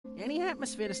any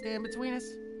atmosphere to stand between us.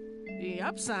 The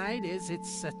upside is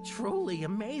it's a truly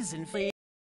amazing feat.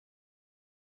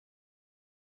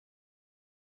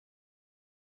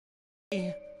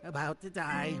 About to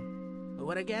die. Who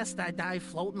would have guessed I'd die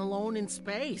floating alone in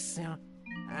space? You know,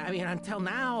 I mean, until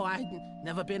now, I'd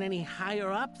never been any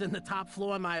higher up than the top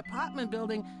floor of my apartment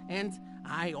building, and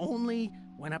I only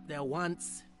went up there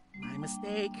once. My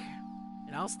mistake.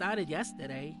 It all started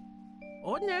yesterday.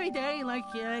 Ordinary day like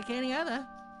any other.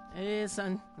 It is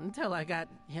until I got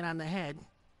hit on the head.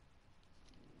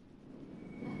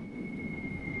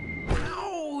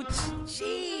 Ouch!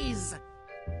 Jeez!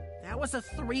 That was a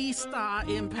 3-star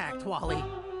impact, Wally.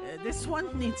 This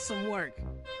one needs some work.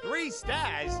 3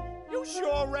 stars? You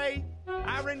sure, Ray?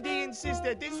 R&D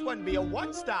insisted this one be a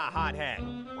 1-star hot hat.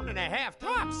 1.5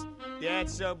 tops.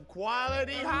 That's some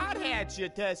quality hot hats you're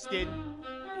testing.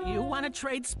 You want to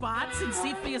trade spots and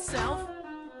see for yourself?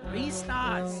 3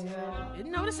 stars.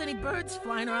 Didn't notice any birds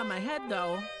flying around my head,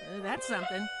 though. That's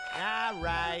something. All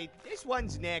right. This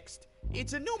one's next.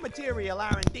 It's a new material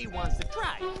R&D wants to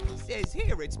try. It says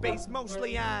here it's based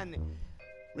mostly on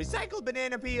recycled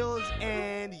banana peels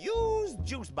and used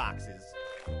juice boxes.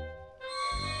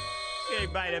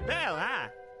 Saved by the bell, huh?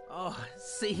 Oh,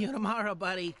 see you tomorrow,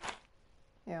 buddy.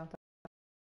 Jo.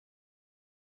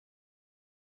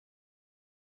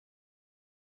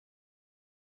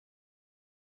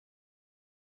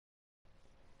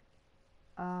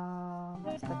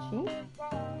 Stačí?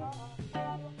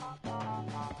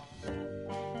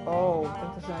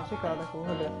 Tak to jsem nečekala, takovou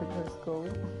grafiku hezkou.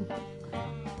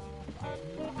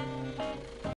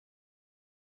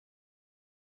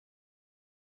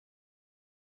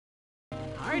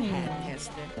 Hard hat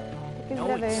tester.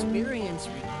 No experience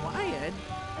required.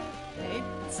 It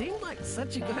seemed like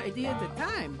such a good idea at the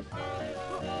time.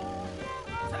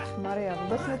 Maria,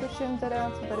 vůbec netuším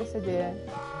teda, co tady se děje.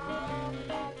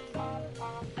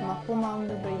 Mapu mám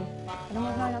dobrý. Jenom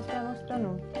možná i na správnou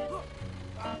stranu.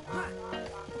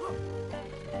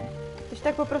 Když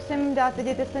tak poprosím dát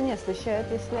vidět, jestli mě slyšet,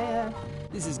 jestli je...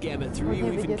 This is Gamma 3.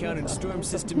 We've encountered storm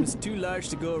systems too large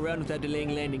to go around without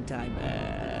delaying landing time.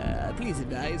 Please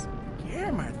advise.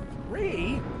 Gamma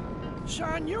 3?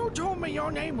 Son, you told me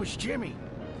your name was Jimmy.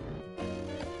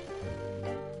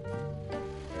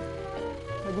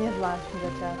 Hodně zvláštní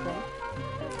začátek.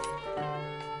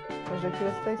 Každou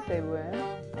chvíli se tady saveuje.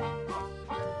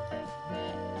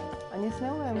 A nic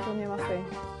neumím, kromě mapy.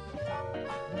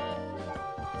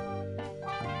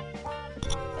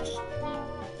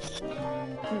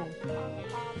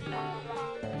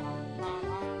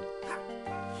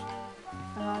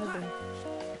 Aha, dobrý.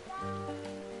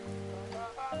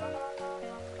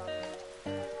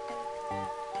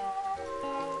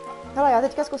 Hele, já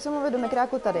teďka zkusím mluvit do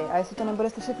mikráku tady a jestli to nebude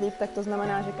slyšet líp, tak to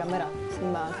znamená, že kamera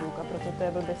snímá zvuk a proto to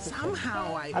je blbě slyšet.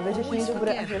 A vyřešení to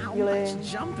bude až ve chvíli,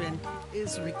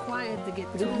 kdy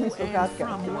budu mít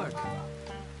sluchátka.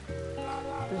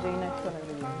 Protože jinak to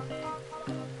nevidím.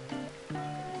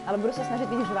 Ale budu se snažit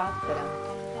víc řvát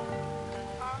teda.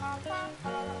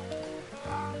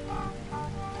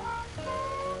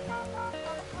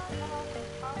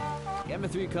 Gamma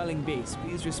 3 calling base.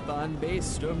 Please respond. Base.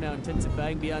 Storm now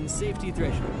intensifying beyond safety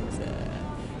thresholds.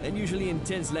 Unusually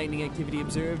intense lightning activity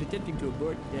observed. Attempting to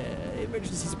abort.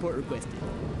 Emergency support requested.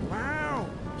 Wow!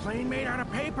 Plane made out of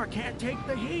paper can't take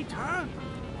the heat, huh?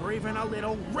 Or even a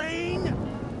little rain?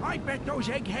 I bet those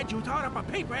eggheads who thought up a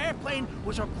paper airplane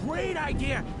was a great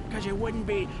idea, because it wouldn't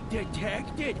be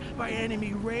detected by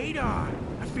enemy radar.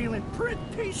 I'm feeling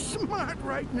pretty smart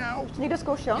right now. Někdo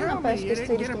zkoušel na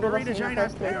PS4, když to bylo vlastně na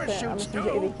PS3 a myslím, že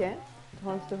i Vítě.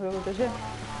 Tohle z toho, protože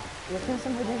zatím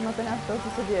jsem hodně zmatená z toho, co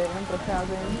se děje, jenom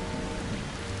procházím.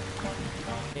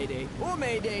 Mayday. Oh,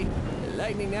 Mayday!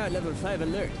 Lightning now at level 5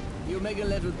 alert. The Omega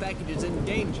level package is in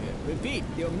danger. Repeat,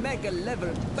 the Omega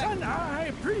level package. Son, I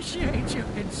appreciate your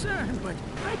concern, but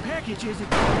my package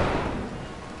isn't...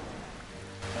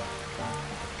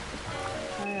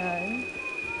 Ajaj.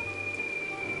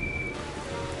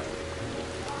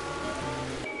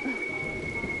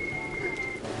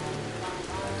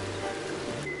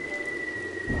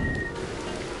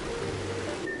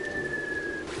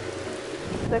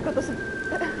 To jako to se...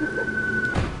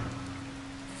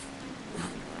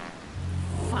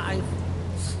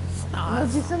 No,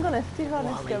 když jsem to nestihla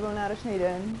dneska, byl náročný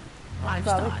den.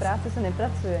 Chválí práce se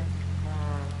nepracuje.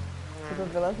 Co to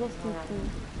vylezlo z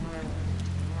tím?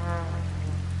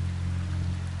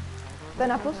 To je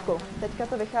na plusku. Teďka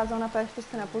to vycházelo na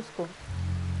PS4 na plusku.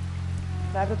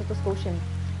 Právě toto zkouším.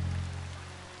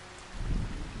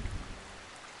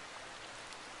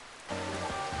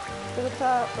 To je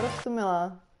docela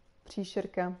roztomilá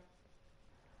příšerka.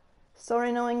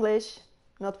 Sorry, no English.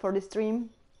 Not for the stream.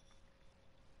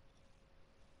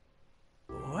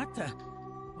 What the?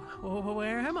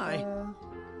 Where am I?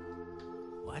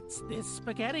 What's this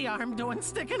spaghetti arm doing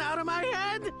sticking out of my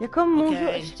head? Jako můžu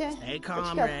Okay, ještě... stay calm,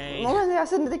 Počkat, Ray. moment, já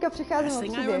se teďka přicházím Last o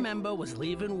thing I příběh. remember was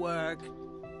leaving work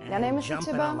Já nevím, and jestli jumping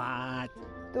třeba a lot.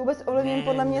 to vůbec ovlivním,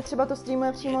 podle mě třeba to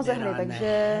streamuje přímo ze hry, on the takže to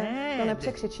head.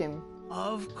 nepřekřičím.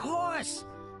 Of course.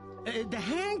 The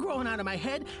hand growing out of my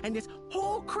head and this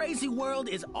whole crazy world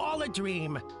is all a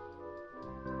dream.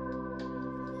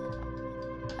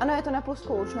 Ano, je to na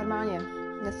plusku už normálně.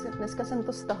 Dneska jsem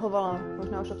to stahovala,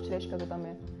 možná už od včerejška to tam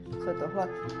je. Co je tohle?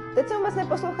 Teď jsem vůbec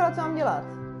neposlouchala, co mám dělat.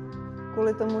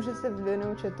 Kvůli tomu, že se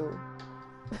věnuju chatu.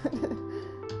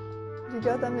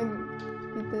 Říkala tam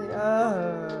někdy...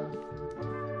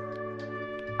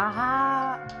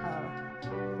 Aha.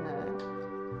 Ne.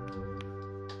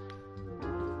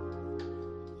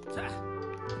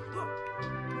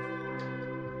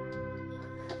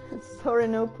 Sorry,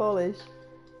 no Polish.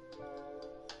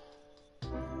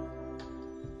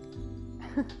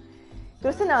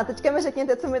 Prosím, teďka mi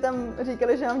řekněte, co mi tam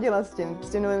říkali, že mám dělat s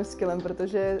tím novým skillem,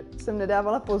 protože jsem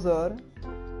nedávala pozor.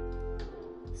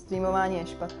 Streamování je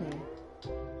špatný.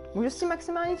 Můžu s tím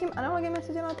maximálně tím analogem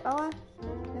něco dělat, ale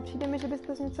nepřijde mi, že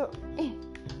byste z něco...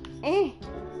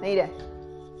 Nejde.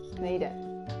 Nejde.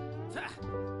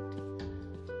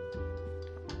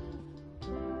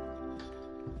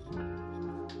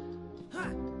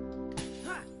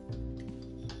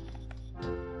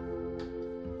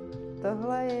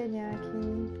 Tohle je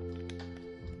nějaký...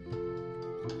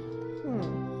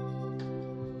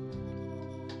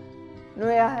 No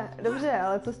dobře,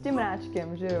 ale co s tím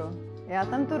mráčkem, že jo? Já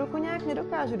tam tu ruku nějak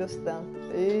nedokážu dostat.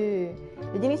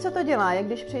 Jediný, co to dělá, je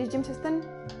když přejíždím přes ten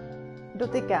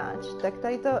dotykáč, tak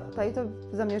tady to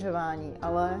zaměřování,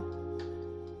 ale...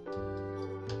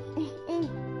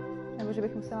 Nebo že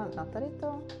bych musela na tady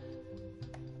to?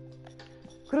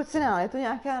 Krucinál, je to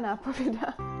nějaká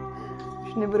nápověda?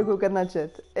 Už nebudu koukat na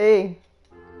chat.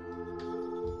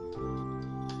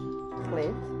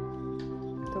 Klid.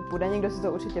 To půjde, někdo si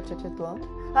to určitě přečetl.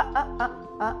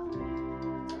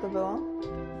 Co to bylo?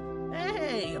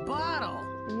 Hey, a bottle.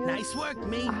 Yes. Nice work,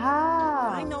 me.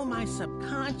 Aha. I know my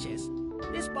subconscious.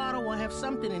 This bottle will have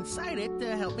something inside it to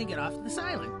help me get off this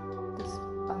island.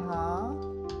 Aha.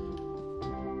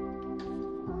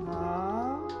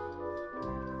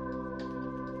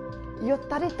 Jo,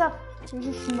 tady ta...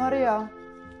 Ježišmarja.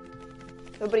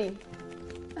 Dobrý.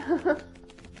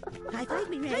 High five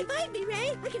me, Ray. High five me, Ray.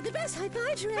 I give the best high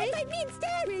fives, Ray. High five me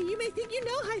instead. Ray, you may think you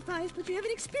know high fives, but you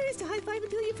haven't experienced a high five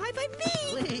until you high five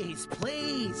me.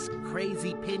 Please,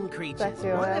 crazy pin creatures. Tak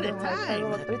jo, One já at a jdu high five,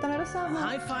 time. tady to nedosáhnu.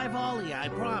 High five ollie, I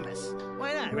promise.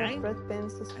 Why not, right? Red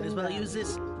pins to Might spin as well down. use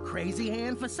this crazy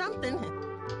hand for something.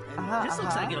 And Aha, this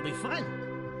looks aha. like it'll be fun.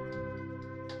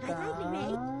 High five me,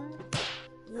 Ray.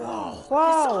 Whoa,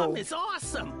 Wow. this arm is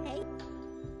awesome. Ray.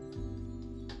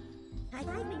 High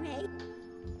five me, Ray.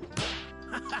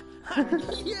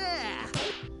 Yeah.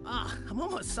 Oh, I'm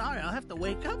almost sorry. I'll have to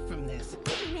wake up from this.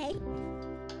 High five me, Ray.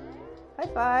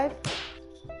 High five.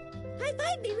 High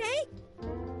five me, Ray.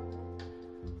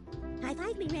 High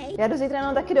five me, Ray. Já jdu zítra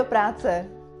jenom taky do práce.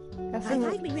 Já jsem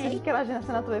High five me, si Ray. říkala, že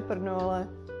se na to vyprdnu, ale...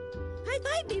 High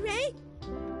five me, Ray.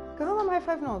 Koho mám high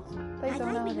five noc? Tady High to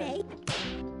five me, nahoře. Ray.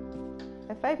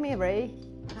 High five me, Ray.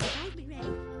 High five me,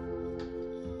 Ray.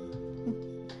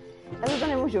 Já to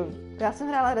nemůžu. Já jsem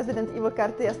hrála Resident Evil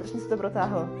karty a strašně se to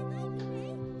protáhlo.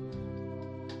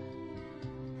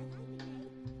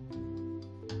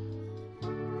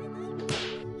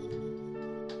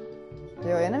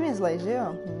 Jo, jenom je zlej, že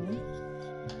jo?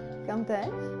 Kam teď?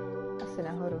 Asi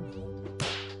nahoru.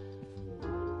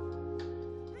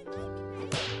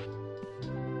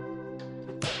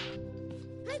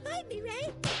 High five me,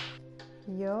 Ray.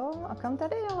 Jo, a kam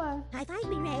tady ale? High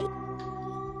five me, Ray.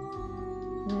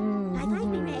 High five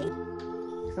me, Ray.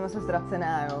 Tak jsem asi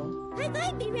ztracená, jo. High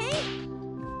five me, Ray.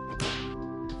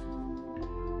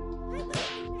 High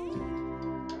five me, Ray.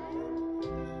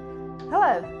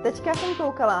 Hele, teďka jsem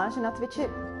koukala, že na Twitchi...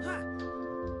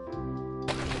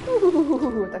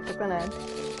 Tak takhle ne.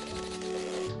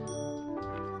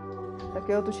 Tak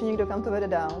jo, tuší někdo, kam to vede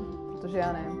dál, protože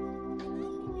já ne.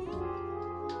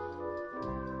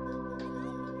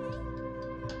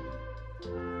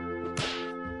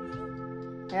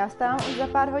 Já stávám už za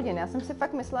pár hodin. Já jsem si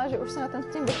fakt myslela, že už se na ten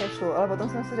stream vykašlu, ale potom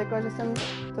jsem si řekla, že jsem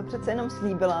to přece jenom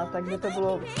slíbila, takže to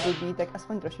bylo blbý, tak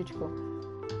aspoň trošičku.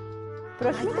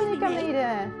 Proč mi to nikam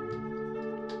nejde?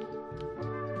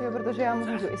 Jo, protože já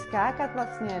můžu i skákat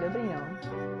vlastně, dobrý no.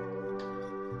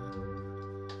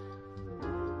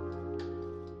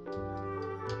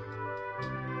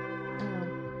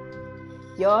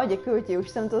 Jo, děkuji ti, už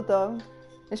jsem to.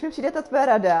 Než mi přijde ta tvoje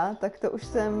rada, tak to už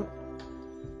jsem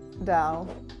dál.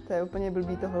 To je úplně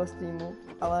blbý tohle streamu,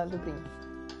 ale dobrý.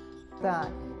 Tak.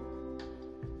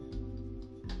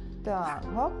 Tak,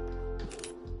 hop.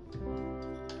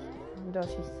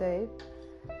 Další save.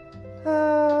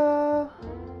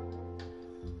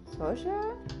 Cože?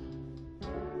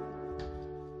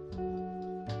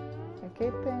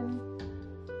 Jaký pin?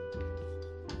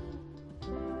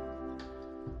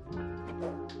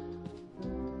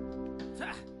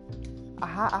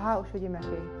 Aha, už vidím jaký.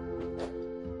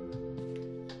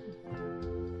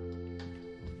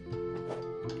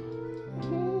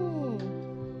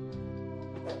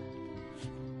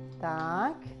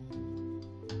 Tak.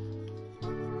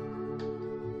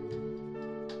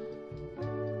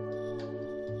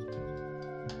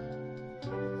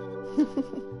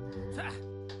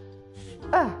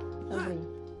 Dobrý.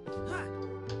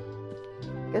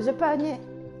 Každopádně,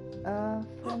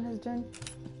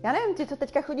 já nevím, ty, co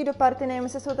teďka chodí do party, nevím,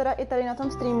 jestli jsou teda i tady na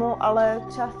tom streamu, ale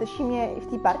třeba slyší mě i v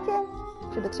té partě,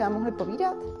 že by třeba mohli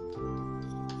povídat.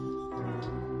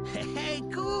 Hey,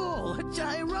 cool! A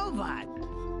giant robot!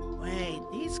 Wait,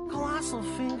 these colossal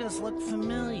fingers look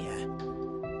familiar.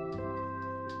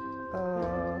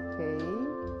 Okay.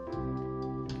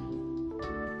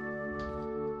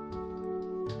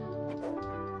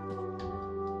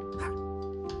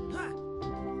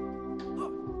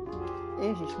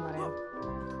 Ježišmarja.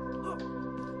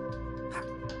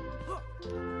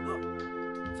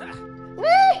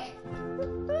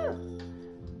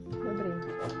 Dobrý.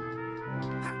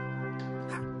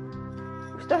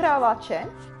 Už to hráváče?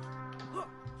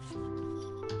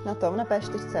 Na tom, na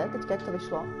PS4, teďka jak to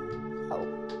vyšlo. Au.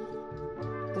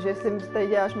 Protože jestli tady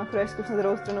děláš machruješ zkus na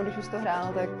druhou stranu, když už to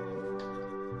hráno, tak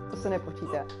to se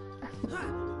nepočítá.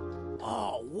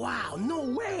 Oh, wow,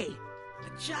 no way!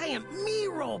 A giant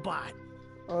me robot!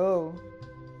 Oh.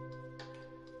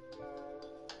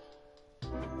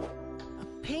 A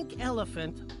pink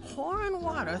elephant pouring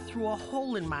water through a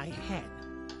hole in my head.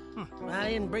 I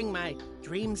didn't bring my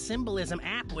dream symbolism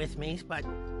app with me, but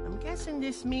I'm guessing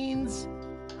this means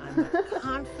I'm a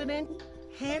confident,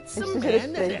 handsome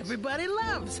man that everybody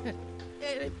loves.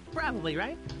 Probably,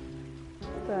 right?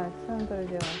 Tak, co mám tady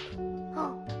dělat?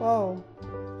 Wow.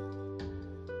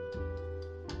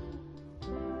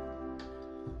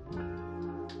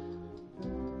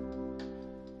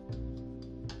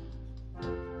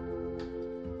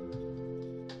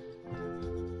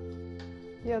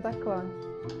 Jo, takhle.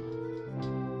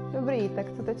 Dobrý, tak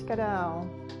co teďka dál?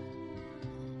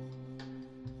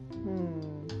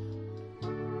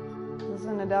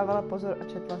 Zase nedávala pozor a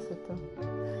četla si to.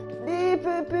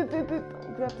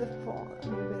 Grab the phone.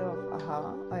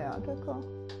 Aha, a jak jako?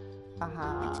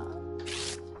 Aha.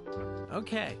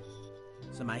 Okay,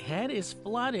 so my head is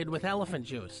flooded with elephant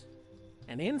juice.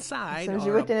 And inside Jsem v are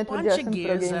životě a netvrdila, bunch jsem of pro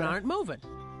gears that gamer. aren't moving.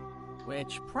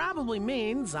 Which probably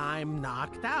means I'm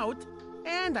knocked out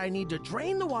and I need to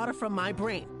drain the water from my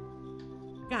brain.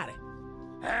 Got it.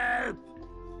 Help!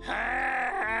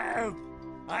 Help!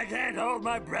 I can't hold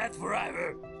my breath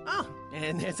forever. Oh,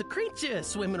 and there's a creature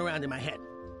swimming around in my head.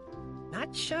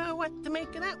 Not sure what to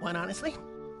make of that one, honestly.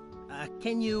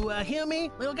 Can you hear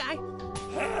me, little guy?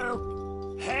 Help!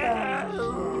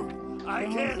 Help! I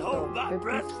can't hold my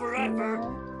breath forever.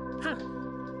 Huh.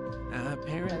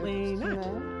 Apparently not.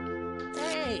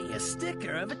 Hey, a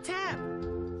sticker of a tap.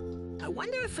 I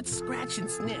wonder if it's scratch and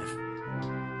sniff.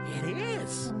 It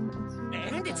is.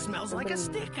 And it smells like a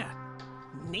sticker.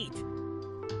 Neat.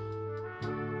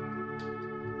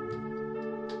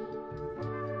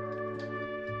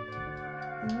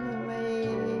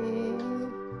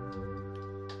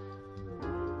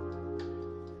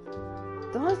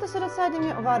 Tohle se docela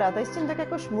divně ovládá. Tady s tím tak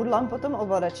jako šmudlám po tom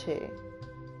ovladači.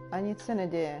 A nic se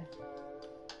neděje.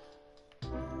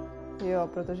 Jo,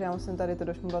 protože já musím tady to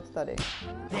došmudlat tady.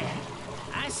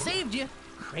 I saved you,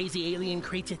 crazy alien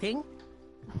creature thing.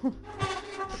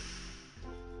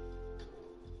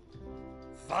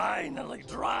 Finally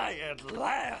dry at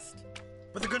last.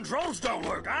 But the controls don't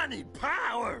work. I need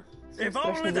power. If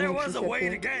only there was a way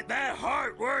to get that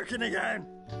heart working again.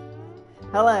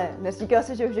 Hele, neříkal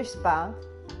jsi, že už jdeš spát?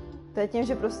 To je tím,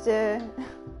 že prostě...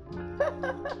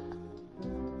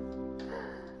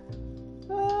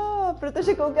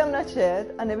 protože koukám na chat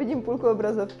a nevidím půlku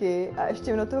obrazovky a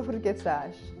ještě do toho furt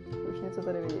kecáš. Už něco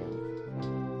tady vidím.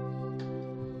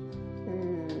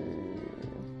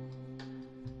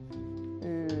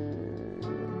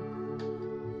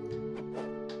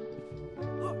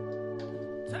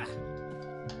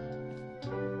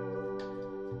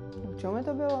 K čemu mi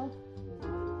to bylo?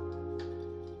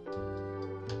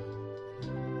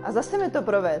 A A zase mi to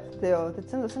proved, jo. Teď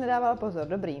jsem zase nedávala pozor,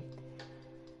 dobrý.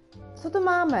 Co to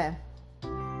máme?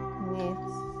 Nic.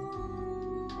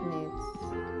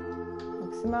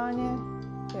 Maximálně,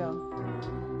 jo.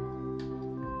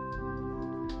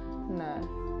 Ne.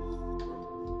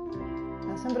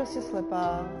 Já jsem prostě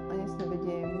slepá a nic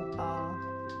nevidím a...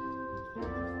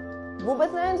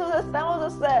 Vůbec nevím, co se stalo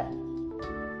zase.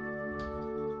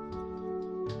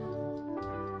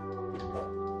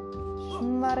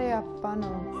 Šmaria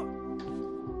pano.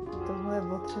 Tohle je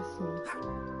otřesný.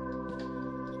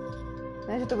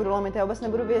 Ne, že to budu lomit, já vůbec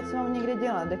nebudu vědět, co mám někde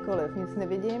dělat, kdekoliv. Nic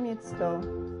nevidím, nic to.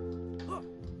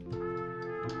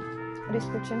 Když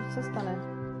skočím, co se stane?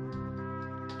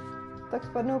 Tak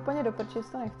spadnu úplně do prčic,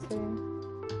 to nechci.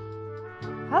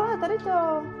 Hele, tady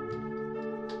to!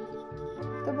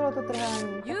 To bylo to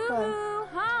trhání. Yoo-hoo,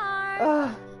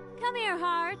 Heart! Come here,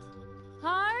 Heart!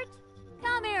 Heart,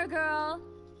 come here, girl!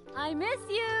 I miss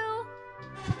you!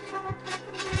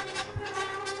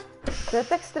 To je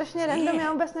tak strašně random,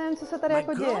 já vůbec nevím, co se tady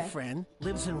jako děje. My girlfriend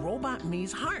lives in Robot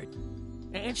Me's heart.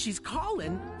 And she's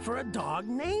calling for a dog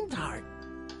named Heart.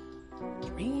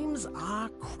 Dreams are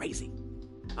crazy.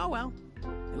 Oh well,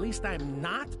 at least I'm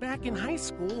not back in high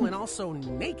school and also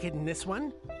naked in this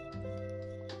one.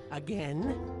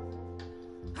 Again.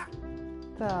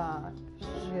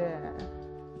 Takže...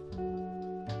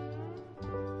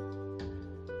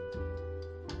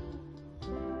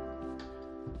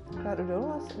 Já jdu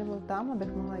dolů asi, nebo tam,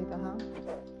 abych mohla jít, aha.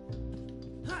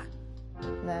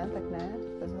 Ne, tak ne,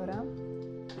 bez hora.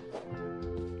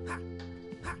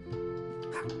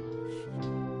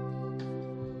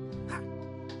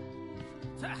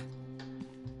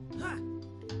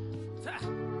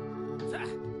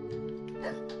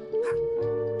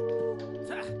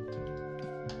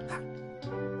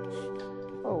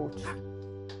 Ouch.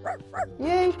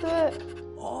 Jej, to je...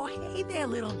 Oh, hey there,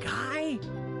 little guy.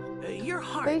 You're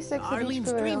Heart, Basic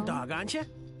Arlene's dream srdíčko, dog, aren't you?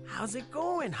 How's it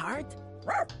going, Heart?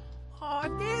 Oh,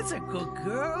 there's a good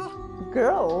girl.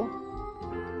 Girl?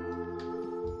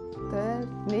 To je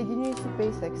nejdivnější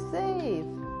pejsek. Save!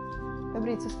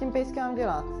 Dobrý, co s tím pejskem mám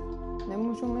dělat?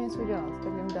 Nemůžu mu nic udělat,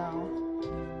 tak jdem dál.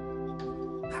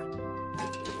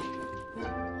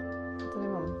 Tady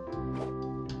mám.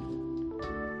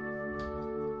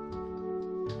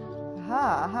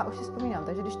 Aha, už si vzpomínám,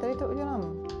 takže když tady to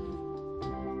udělám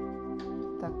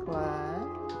takhle,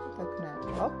 tak ne,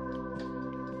 hop.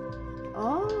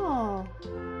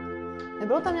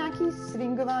 Nebylo tam nějaký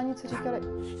swingování, co říkali?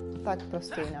 Tak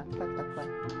prostě jinak, tak takhle.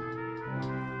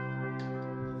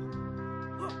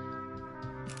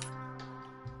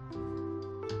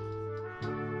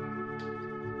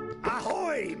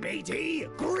 Ahoy, matey!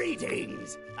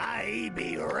 Greetings! I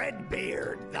be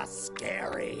Redbeard the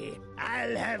Scary.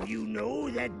 I'll have you know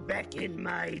that back in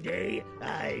my day,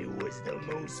 I was the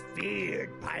most feared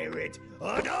pirate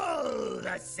on all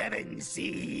the 7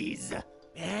 seas.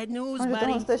 Bad news,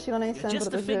 buddy. You're just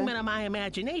a protože... figment of my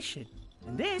imagination.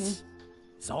 And this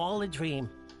is all a dream.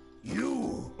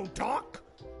 You talk?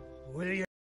 Will you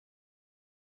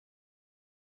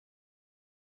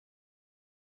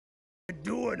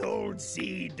do an old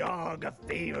sea dog a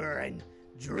favor and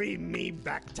dream me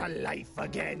back to life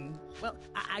again? Well,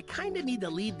 I kind of need to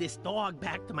lead this dog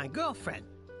back to my girlfriend.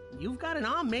 You've got an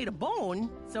arm made of bone,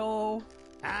 so...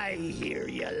 I hear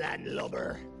you,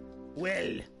 landlubber.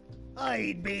 Well,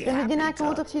 I'd be Ten jediná, happy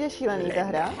komu to přijde šílený, ta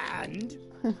hra.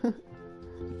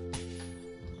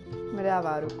 Mi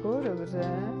dává ruku, dobře.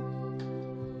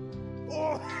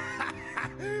 Oh,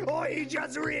 I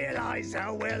just realized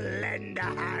how well lend a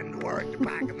hand worked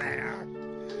back there.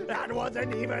 That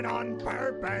wasn't even on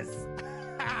purpose.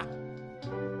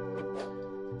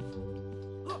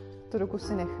 Tu ruku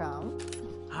si nechám.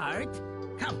 Heart,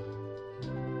 come.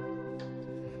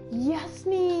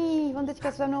 Jasný, on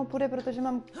teďka se mnou půjde, protože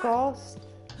mám kost.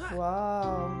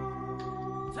 Wow.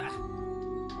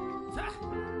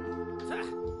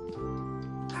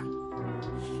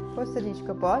 Pojď,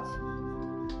 srdíčko, pojď.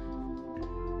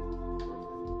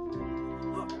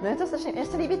 No je to strašně, mně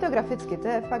se líbí to graficky, to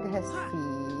je fakt hezký.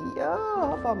 Jo,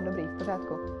 hopam, dobrý, v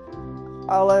pořádku.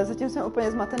 Ale zatím jsem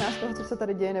úplně zmatená z toho, co se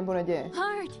tady děje nebo neděje.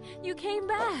 Heart, you came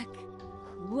back.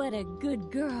 What a good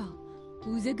girl.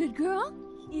 Who's a good girl?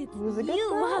 It's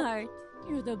you, Heart.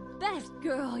 You're the best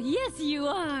girl. Yes, you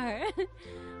are.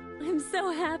 I'm so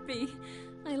happy.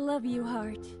 I love you,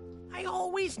 Heart. I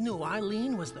always knew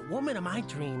Arlene was the woman of my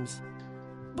dreams.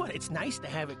 But it's nice to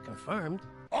have it confirmed.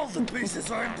 All the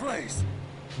pieces are in place.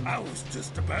 I was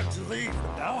just about to leave,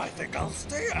 but now I think I'll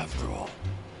stay after all.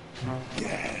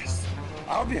 Yes,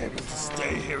 I'll be able to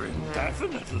stay here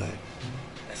indefinitely.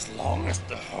 As as long as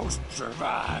the host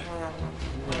survive.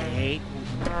 Wait.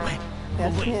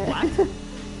 Jasně. What?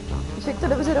 Víš, jak to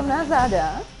dobře rovná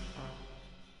záda?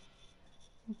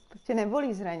 Prostě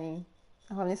nebolí zraní.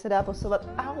 A hlavně se dá posouvat.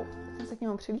 Au, jsem se k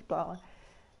němu přilípla, ale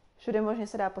všude možně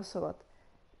se dá posouvat.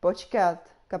 Počkat,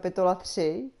 kapitola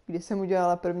 3, kdy jsem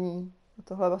udělala první. A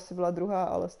tohle asi byla druhá,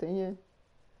 ale stejně.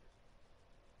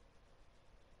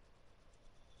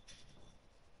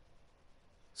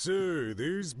 Sir,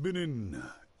 there's been an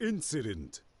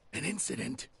incident. An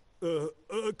incident? A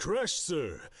crash,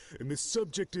 sir. And the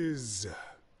subject is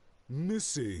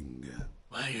missing.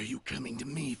 Why are you coming to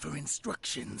me for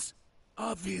instructions?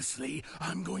 Obviously,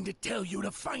 I'm going to tell you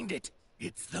to find it.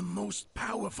 It's the most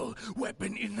powerful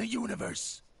weapon in the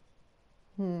universe.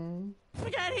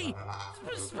 Spaghetti!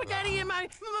 Spaghetti in my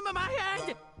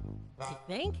head! You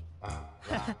think?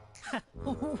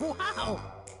 Wow!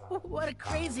 What a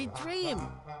crazy dream!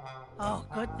 Oh,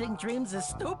 good thing dreams are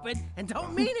stupid and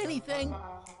don't mean anything.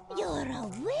 You're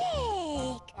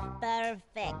awake.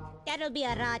 Perfect. That'll be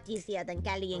a lot easier than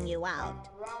carrying you out.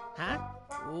 Huh?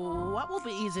 What will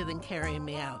be easier than carrying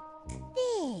me out?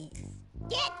 This.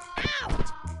 Get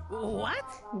out! What?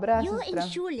 Dobrá Your sestra.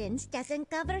 insurance doesn't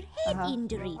cover head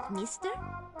injuries, mister.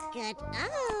 Get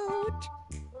out!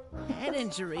 Head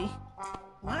injury?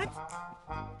 What?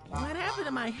 What happened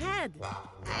to my head?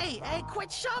 Hey,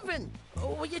 quit shoving!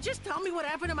 Will you just tell me what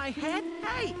happened to my head?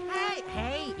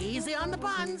 Hey, easy on the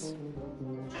buns.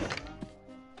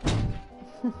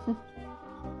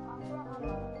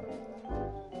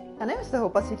 Já nevím, jestli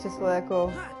houpací křeslo je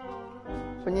jako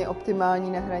úplně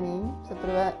optimální na hraní.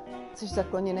 Zaprvé jsi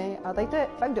zakloněný, ale tady to je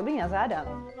fakt dobrý na záda.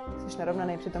 Jsi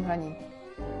narovnaný při tom hraní.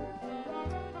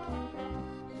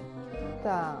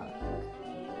 Tak.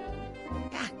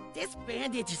 This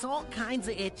bandage is all kinds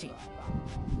of itchy.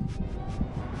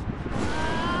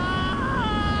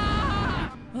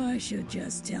 I should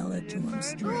just tell it to him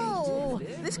straight. Oh,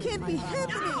 this can't be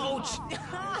happening. Ouch!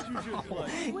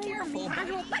 Careful!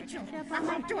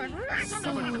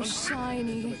 So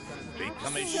shiny.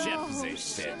 Become a chef, they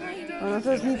said. Ono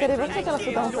to zní tady dobře, ale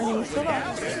jsou tam úplně místova.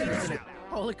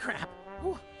 Holy crap!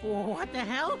 What the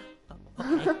hell?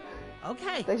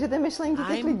 Okay. Takže ty myšlenky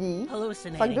těch I'm lidí fakt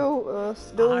hallucinating. jdou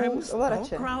z Arms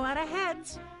ovladače. don't grow out of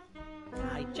heads.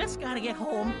 I just gotta get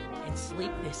home and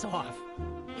sleep this off.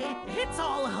 It's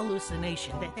all a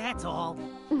hallucination. That's all.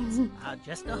 It's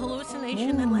just a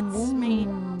hallucination that lets me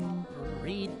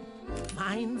read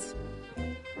minds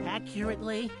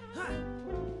accurately.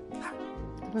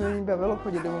 To mě bavilo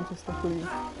chodit domů přes takový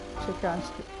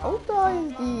překážky. Auta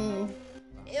jezdí.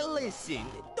 Hey, listen,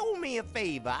 do me a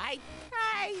favor. I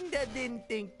kinda didn't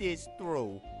think this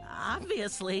through.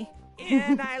 Obviously.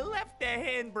 And I left the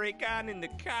handbrake on in the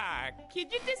car.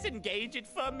 Could you disengage it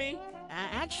for me?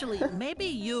 Actually, maybe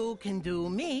you can do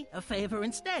me a favor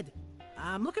instead.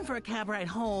 I'm looking for a cab ride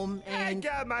home, I and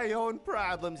got my own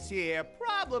problems here.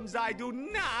 Problems I do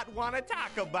not want to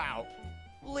talk about.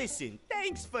 Listen,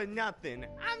 thanks for nothing.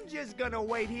 I'm just gonna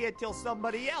wait here till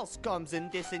somebody else comes and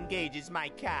disengages my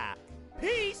car.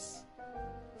 Peace!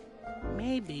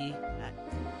 maybe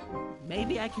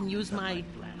I can use my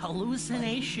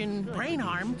hallucination brain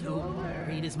arm to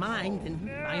read his mind and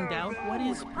find out what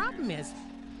his problem is.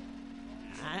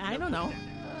 I don't know.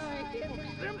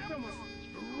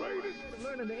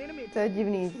 To je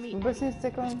divný, vůbec nic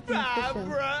jako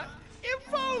Barbara,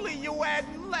 if only you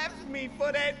hadn't left me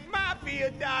for that mafia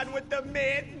don with the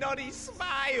mad nutty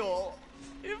smile.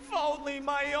 If only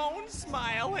my own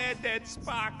smile had that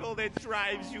sparkle that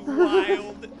drives you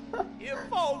wild. If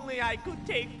only I could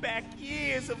take back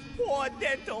years of poor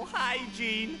dental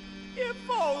hygiene. If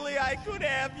only I could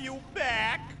have you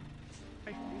back.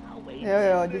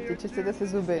 Jo, děti, čistěte si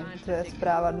zuby, to je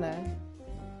správadné.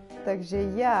 Takže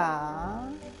já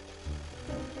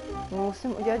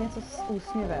musím udělat něco s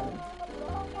úsměvem.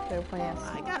 To je úplně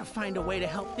jasné. I gotta find a way to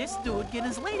help this dude get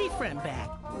his lady friend back.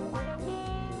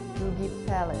 Drugi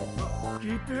Palace.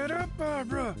 Keep it up,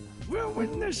 Barbara. We'll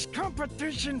win this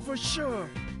competition for sure.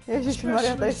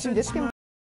 Ježišmarja, tady s tím dětským.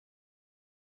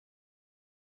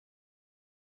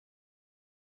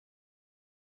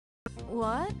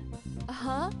 What?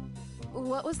 Huh?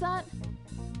 What was that?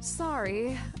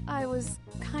 Sorry, I was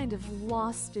kind of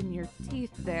lost in your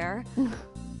teeth there.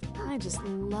 I just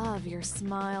love your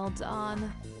smile,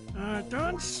 Don.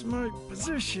 Don's my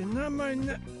position, not my...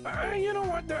 you know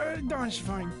what? Don's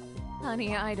fine.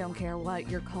 Honey, I don't care what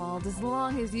you're called, as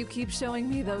long as you keep showing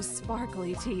me those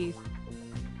sparkly teeth.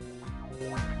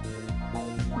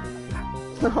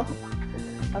 No.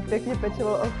 A pěkně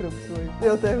pečoval okruh svůj.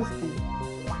 Jo, to je hustý.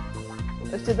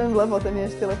 Ještě ten vlevo, ten je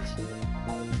ještě lepší.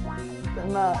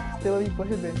 Ten má stylový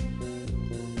pohyby.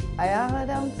 A já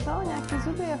hledám co? Nějaký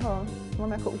zuby jeho.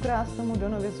 Mám jako ukrást tomu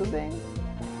Donovi zuby?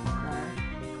 Ne.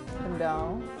 Jdem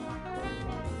dál.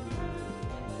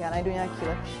 Já najdu nějaký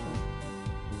lepší.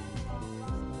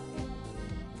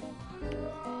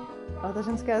 Ale ta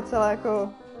ženská je celá jako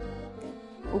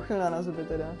uchylná na zuby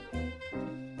teda.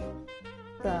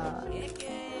 Tak.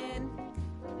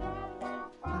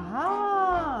 Aha.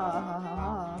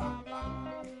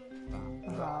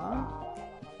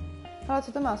 Ale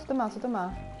co to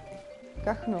má?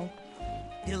 Kachnu.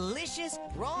 Delicious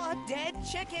raw dead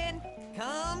chicken.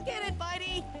 Come get it,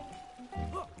 Bitey.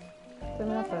 To je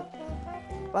mi napřed.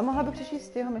 Ale mohla bych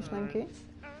přečíst jeho myšlenky?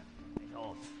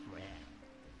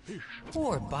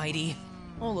 Poor Bitey.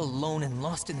 All alone and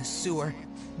lost in the sewer.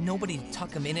 Nobody to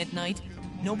tuck him in at night.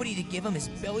 Nobody to give him his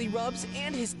belly rubs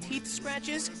and his teeth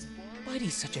scratches.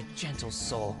 Bitey's such a gentle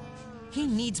soul. He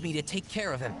needs me to take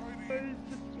care of him.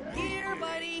 Here,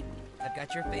 Bitey. I've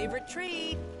got your favorite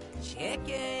treat.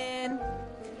 Chicken.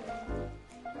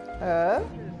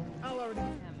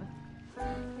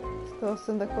 Z toho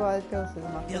jsem taková teďka zase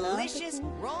zmatená. Delicious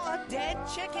raw dead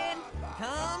chicken.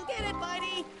 Come get it,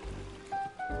 Bitey.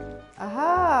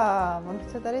 Aha, on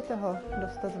chce tady toho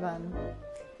dostat ven.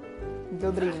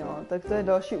 Dobrý, no. Tak to je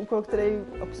další úkol, který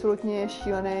absolutně je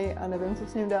šílený a nevím, co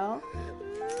s ním dál.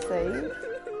 Save.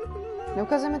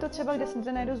 Neukazuje mi to třeba, kde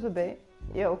si najdu zuby?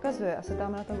 Jo, ukazuje. Asi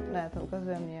tam na tom... Ne, to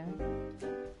ukazuje mě.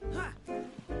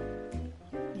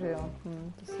 Že jo,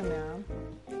 to jsem já.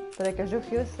 Tady je každou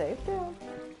chvíli save, jo?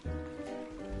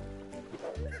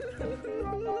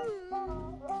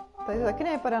 Tady to taky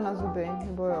nevypadá na zuby,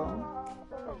 nebo jo?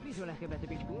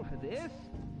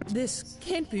 This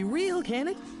can't be real, can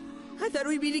it? I thought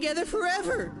we'd be together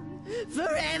forever.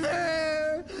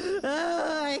 Forever!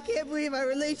 Oh, I can't believe our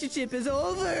relationship is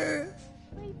over.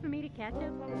 Wait for me to catch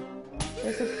up.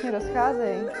 Já se všichni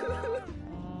rozcházejí.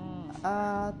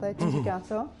 A tady ti říká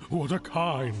co? What a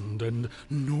kind and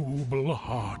noble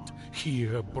heart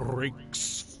here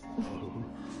breaks.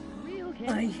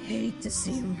 I hate to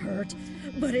see him hurt,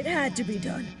 but it had to be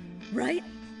done, right?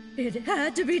 It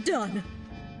had to be done.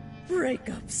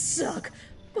 Breakups suck,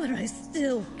 but I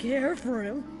still care for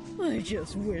him. I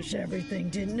just wish everything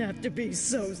didn't have to be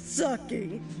so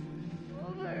sucky.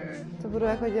 To budu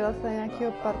jako dělat tady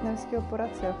nějakého partnerského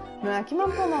poradce. No jaký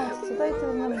mám pomoct? Co tady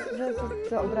to znamená, že je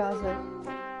za obrázek?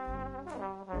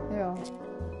 Jo.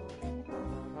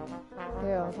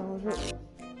 Jo, to můžu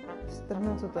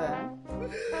strhnout, co to je.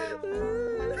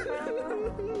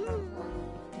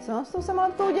 Co mám s tou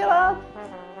samolepkou dělat?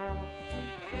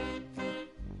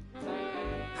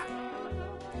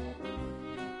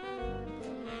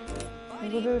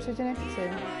 Zuby určitě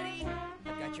nechci.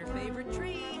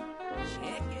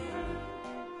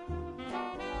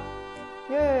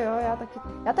 Jo,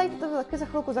 já tady to taky za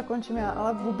chvilku zakončím,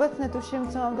 ale vůbec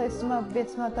netuším, co mám tady s těma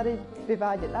věcma tady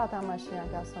vyvádět. A tam má ještě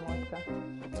nějaká samolepka.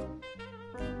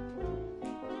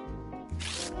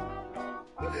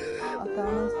 A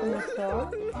tam jste něco.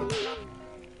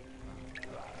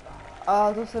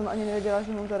 A to jsem ani nevěděla,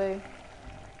 že mu tady...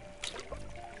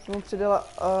 Jsem mu přidala...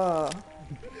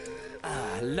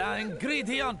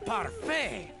 L'ingrédient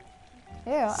parfait.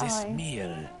 Jo, This ahoj.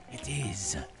 meal, it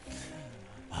is...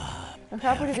 No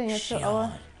chápu, že to je něco,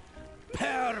 ale...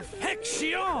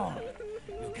 Perfection!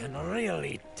 You can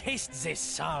really taste the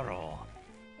sorrow.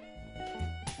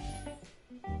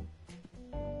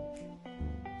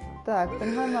 Tak,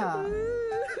 tenhle má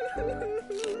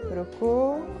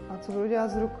ruku. A co budu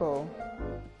dělat s rukou?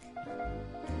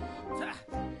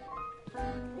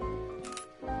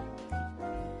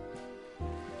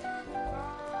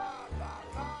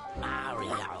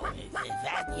 Mario, is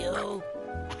that you?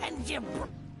 And you...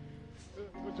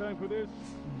 What time for this?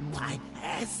 Why,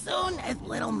 as soon as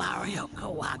little Mario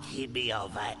could walk, he'd be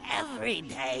over every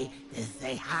day to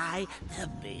say hi to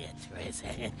Beatrice.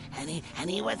 And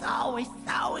he was always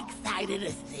so excited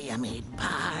to see him. He'd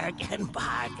bark and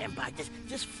bark and bark.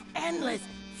 Just endless,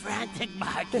 frantic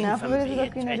barking from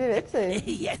Beatrice.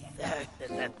 Yes, sir,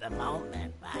 at the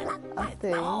moment, but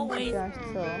it's always...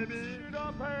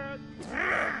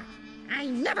 I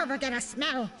never forget a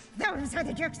smell. Those are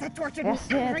the jerks that tortured me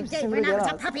every day when I was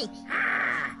a puppy.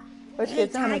 They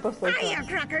tied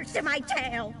firecrackers to my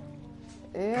tail.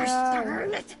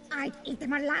 Darn it! I'd eat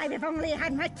them alive if only I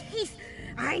had my teeth.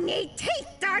 I need teeth,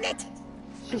 darn it!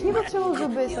 Všichni potřebují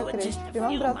zuby, sakry. Já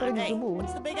mám brát tolik zubů.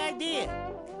 What's the big idea?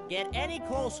 Get any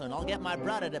closer and I'll get my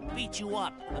brother to beat you up.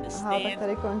 Aha, Understand? tak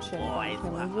tady končím. Boys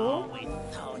were always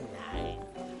so nice.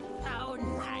 So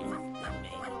nice to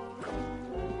me.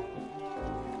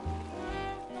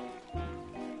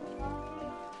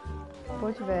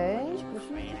 Pojď vejš, proč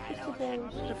mi to pustíte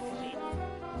už?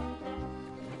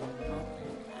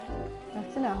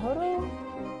 nahoru?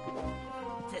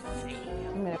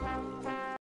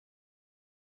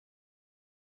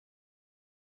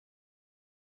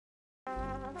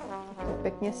 To je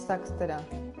pěkně sax teda.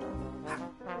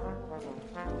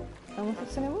 Tam už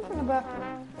se nemůžu, nebo já...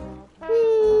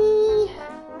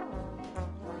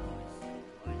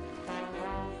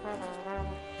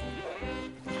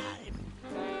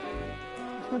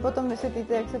 Když mi potom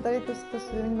vysvětlíte, jak se tady to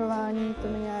swingování, to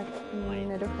mi nějak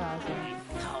nedochází.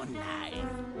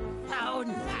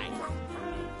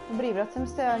 Dobrý, vracím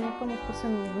se a někomu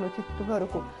zkusím vnutit tuhle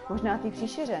ruku. Možná té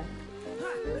příšeře.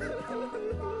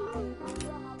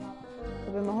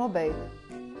 To by mohlo být.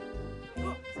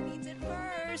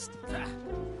 A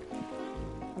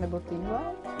nebo týhle?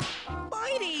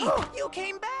 Bitey, you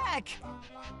came back!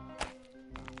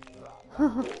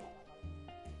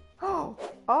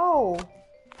 Oh!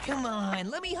 Come on,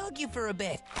 let me hug you for a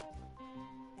bit.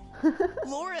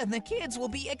 Laura and the kids will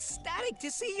be ecstatic to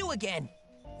see you again.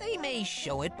 They may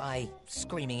show it by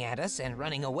screaming at us and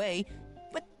running away,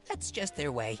 but that's just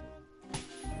their way.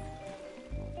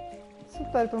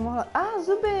 Super, pomohla.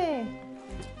 Zuby!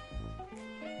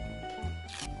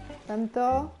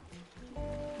 Tento.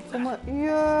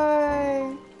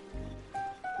 Jej!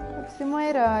 Tak si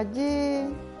mají rádi.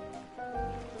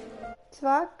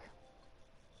 Cvak.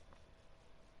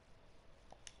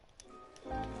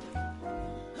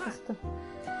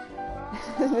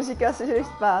 Říká si, že jdeš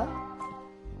spát.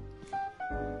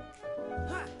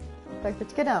 Tak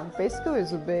teďka dám pejskovi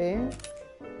zuby.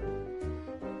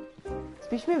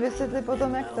 Spíš mi vysvětli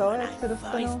potom, jak se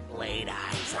dostanu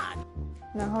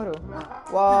nahoru.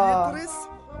 Wow. Beatrice?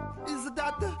 Is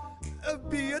that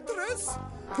Beatrice?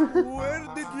 Where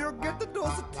did you get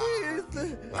those teeth?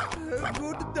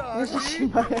 Good doggy.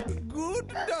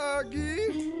 Good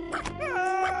doggy.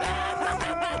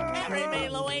 Carry me,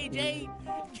 Luigi.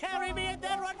 Carry me and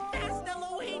then run faster,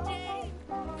 Luigi.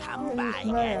 Come by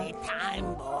any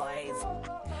time, boys.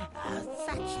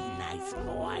 Such nice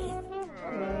boys.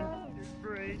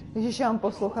 Ježiš, já mám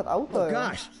poslouchat auto, jo.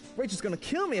 Gosh, Rachel's gonna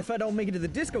kill me if I don't make it to the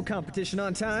disco competition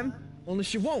on time. Only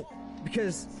she won't,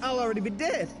 because I'll already be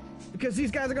dead. Because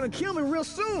these guys are gonna kill me real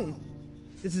soon.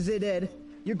 This is it, Ed.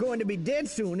 You're going to be dead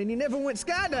soon, and you never went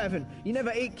skydiving. You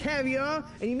never ate caviar,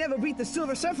 and you never beat the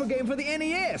Silver Surfer game for the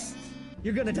NES.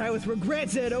 You're gonna die with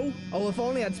regrets, Edo. Oh, if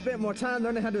only I'd spent more time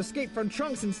learning how to escape from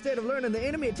Trunks instead of learning the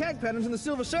enemy attack patterns in the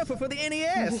Silver Surfer for the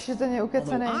NES.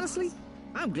 Although, honestly,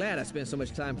 I'm glad I spent so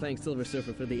much time playing Silver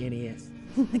Surfer for the NES.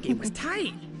 The game was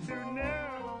tight.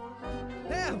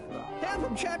 Help,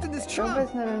 I'm trapped in this trunk.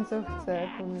 Vůbec nevím, co chce,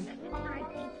 jako mi.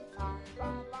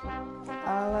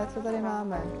 Ale co tady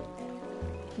máme?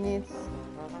 Nic.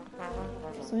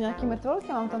 Jsou nějaký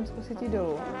mrtvolky, mám tam zkusit jít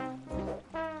dolů.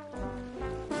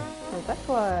 No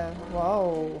takhle,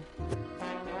 wow.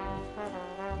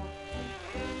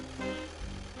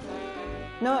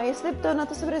 No, jestli to na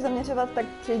to se bude zaměřovat, tak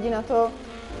přijdi na to,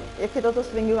 jak je toto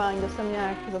swingování, to jsem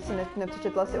nějak zase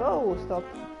nepřečetla si, stop.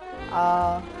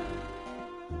 A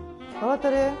tohle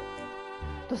tady,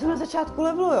 to jsem na začátku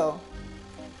levelu, jo.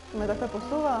 To mě takhle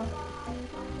posouvá.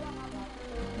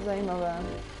 Zajímavé.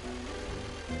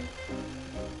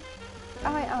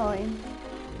 Ahoj, ahoj.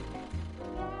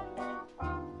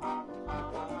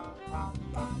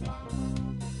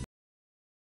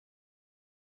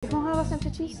 Bych mohla vlastně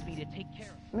přečíst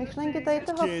myšlenky tady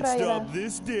toho frajera.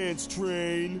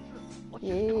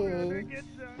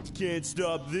 Can't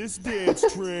stop this dance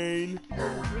train.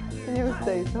 To mě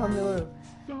ustej, toho miluju.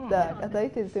 Tak, a tady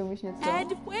ty umíš něco? Ed,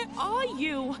 where are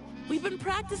you? We've been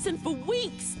practicing for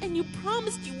weeks, and you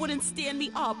promised you wouldn't stand me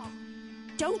up.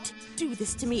 Don't do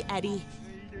this to me, Eddie.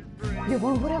 Jo,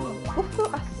 on bude v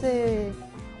kufru asi.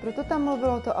 Proto tam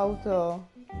mluvilo to auto.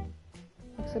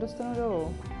 Tak se dostanu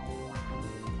dolů.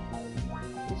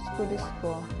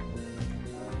 Disco.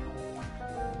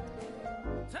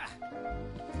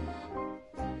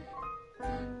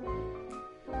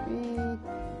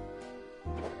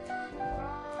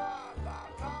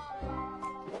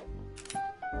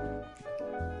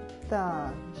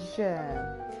 Takže...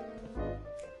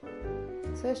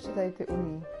 Co ještě tady ty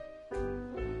umí?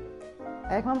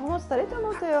 A jak mám pomoct tady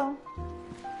tomu, tyjo?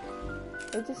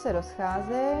 Tady ti se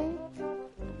rozcházej.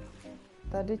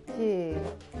 Tady ti...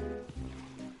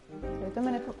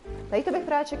 Tady to bych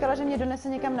právě čekala, že mě donese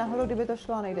někam nahoru, kdyby to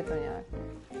šlo a nejde to nějak.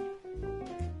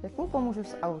 Jak mu pomůžu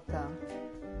z auta?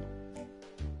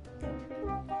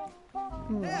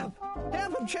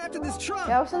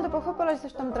 Já už jsem to pochopila, že jsi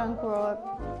v tom trunku, ale...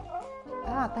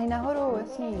 Tady nahoru,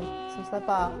 jasný, jsem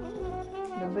slepá.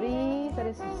 Dobrý,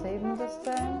 tady se savenu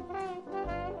zase.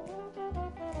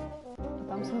 A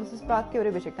tam jsem zase zpátky u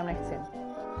rybiček, tam nechci.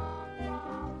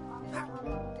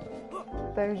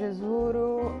 takže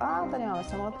vzhůru. A tady máme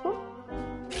samolepku.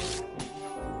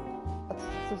 A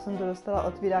co jsem to dostala?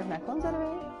 Otvírák na konzervy?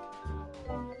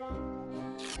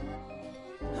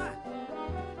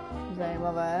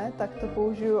 Zajímavé, tak to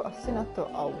použiju asi na to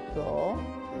auto.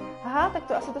 Aha, tak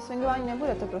to asi to swingování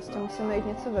nebude, to prostě musíme jít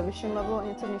něco ve vyšším levelu a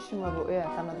něco v nižším levelu. Je,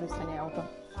 tam na druhé straně auto.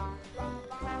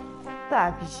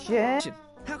 Takže...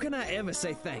 How can I ever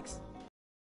say thanks?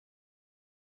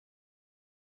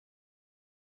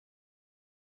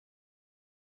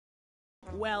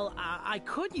 Well, I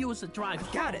could use a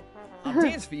drive. Got it. I'll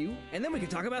dance for you, and then we can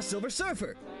talk about Silver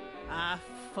Surfer.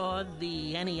 For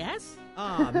the NES?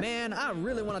 Aw, man, I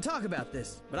really want to talk about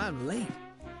this, but I'm late.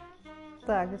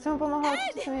 Tak, teď jsem mu pomohla.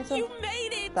 Ed, you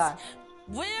made it! Tak.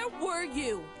 Where were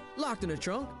you? Locked in a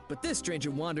trunk, but this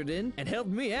stranger wandered in and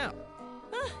helped me out.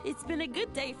 It's been a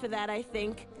good day for that, I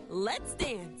think. Let's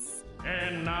dance.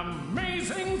 An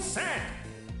amazing set!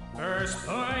 First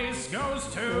place goes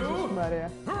to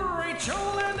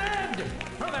Rachel and Ed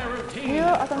for their routine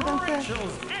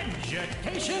Rachel's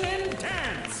Education in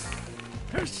Dance.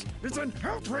 This is an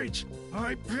outrage!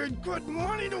 I paid good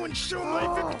money to ensure my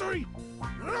victory!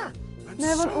 I'm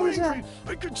so angry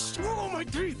I could swallow my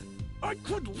teeth! I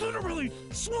could literally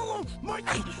swallow my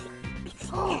teeth!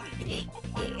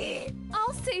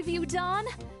 I'll save you, Don!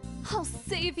 I'll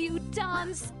save you,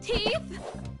 Don's teeth!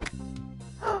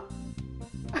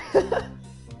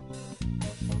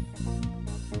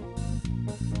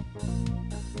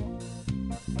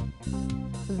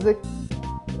 The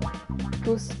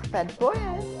kus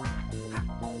fatboye?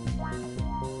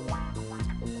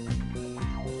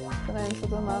 To nevím, co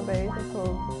to má být,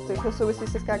 jako souvisí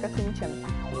se skákacím míčem.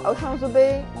 A už mám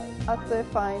zuby a to je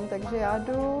fajn, takže já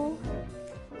jdu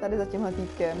tady za tímhle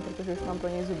týpkem, protože už mám pro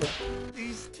něj zuby.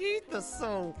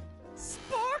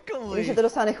 Když je to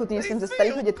docela nechutný, jsem ze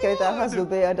starého dětka vytáhla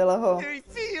zuby a dala ho. Right!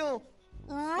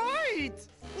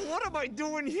 What am I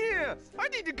doing here? I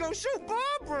need to go show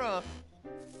Barbara!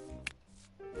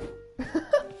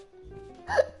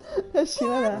 To je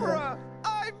šílená.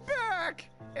 I'm back!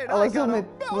 Ale mi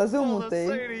lezou mu ty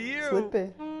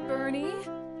slipy. Bernie,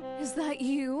 is that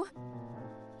you?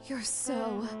 You're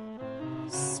so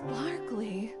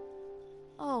sparkly.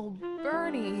 Oh,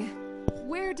 Bernie,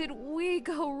 where did we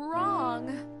go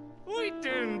wrong? We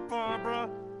didn't, Barbara.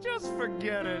 Just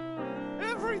forget it.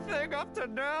 Everything up to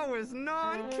now is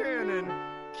non-canon.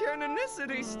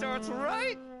 Canonicity starts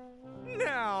right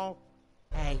now.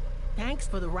 Hey, thanks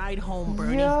for the ride home,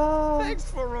 Bernie.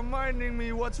 Thanks for reminding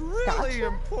me what's really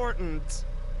important.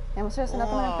 Já musím, že se na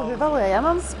tom jako vyvaluje. Já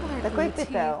mám takový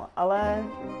pytel, ale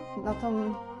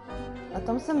na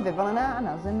tom jsem vyvalená a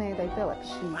na zemi, tady to je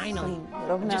lepší. Jsem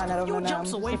rovná, narovnaná,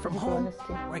 jumps away from home,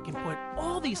 where I can put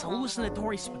all these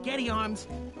hallucinatory spaghetti arms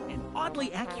and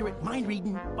oddly accurate mind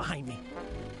reading behind me.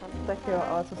 Tak jo,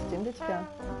 ale co s tím teďka?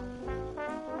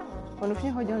 On už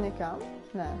mě hodil někam?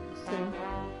 Ne, musím.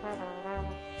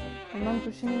 Mám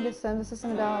tušení, kde jsem, zase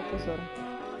jsem dala pozor.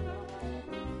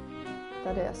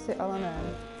 Tady asi, ale ne.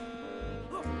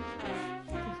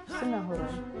 Jsem nahoru.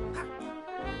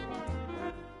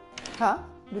 Ha?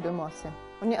 Jdu domů asi.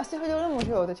 On mě asi hodil domů,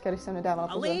 že jo, teďka, když jsem nedávala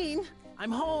pozor. Aline,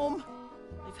 I'm home.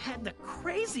 I've had the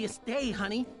craziest day,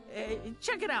 honey.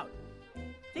 Check it out.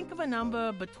 Think of a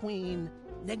number between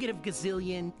negative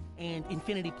gazillion and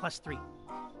infinity plus 3.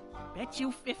 Bet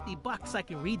you $50 I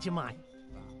can read your mind.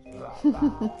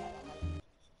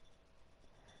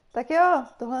 Tak jo,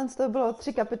 tohle to bylo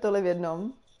 3 kapitoly v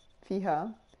jednom. Fíha.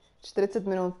 40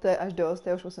 minut, to je až dost,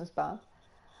 já už musím spát.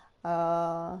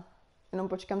 Jenom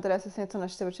počkám teda, jestli se něco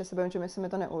načte, protože se bavím, že mi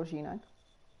to neuloží jinak.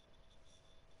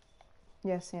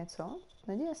 Děje se něco?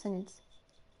 Neděje se nic.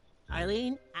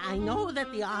 Eileen, I know that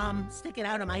the arm sticking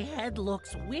out of my head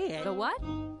looks weird. The what?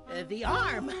 The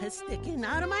arm sticking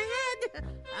out of my head.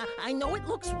 I know it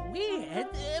looks weird,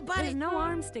 but... There's no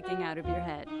arm sticking out of your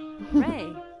head.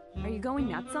 Ray, are you going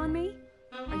nuts on me?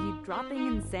 Are you dropping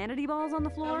insanity balls on the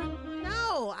floor?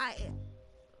 No,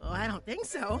 I don't think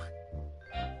so.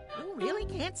 You really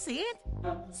can't see it?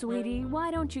 Sweetie, why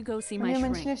don't you go see my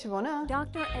shrink?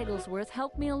 Dr. Egglesworth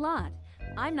helped me a lot.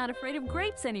 I'm not afraid of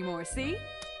grapes anymore, see?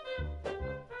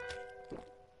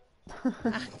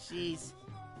 Jeez.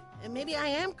 Maybe I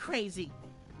am crazy.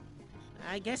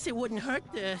 I guess it wouldn't hurt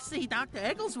to see Dr.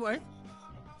 Egglesworth.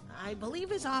 I believe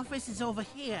his office is over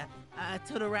here,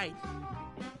 to the right.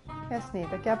 Jasný,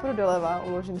 tak já půjdu doleva,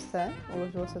 uložím se.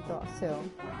 Uložilo se to asi, jo.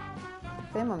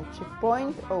 Tady mám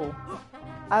checkpoint.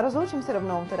 A rozloučím se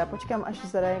rovnou, teda počkám, až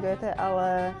zareagujete,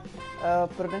 ale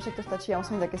pro dnešek to stačí, já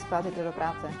musím taky spát, jít do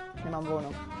práce. Nemám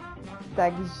volno.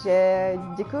 Takže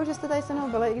děkuji, že jste tady se mnou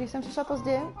byli, i když jsem přišla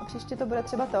později a příště to bude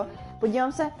třeba to.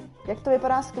 Podívám se, jak to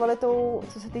vypadá s kvalitou,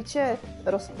 co se týče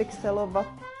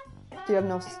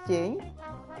rozpixelovatelnosti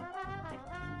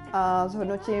a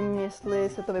zhodnotím, jestli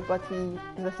se to vyplatí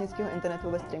z vesnického internetu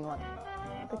vůbec streamovat.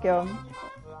 Tak jo.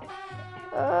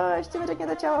 Ještě mi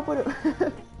řekněte čau a půjdu.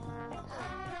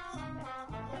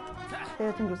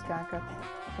 Já tím jdu skákat.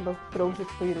 Nebo kroužit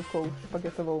svojí rukou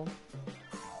špagetovou.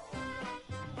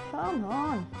 Come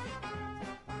on.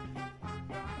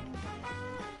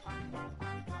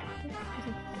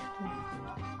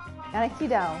 Já nechci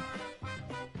dál.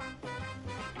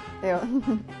 Jo.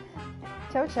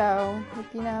 Čau, čau.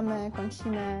 Vypínáme,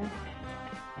 končíme.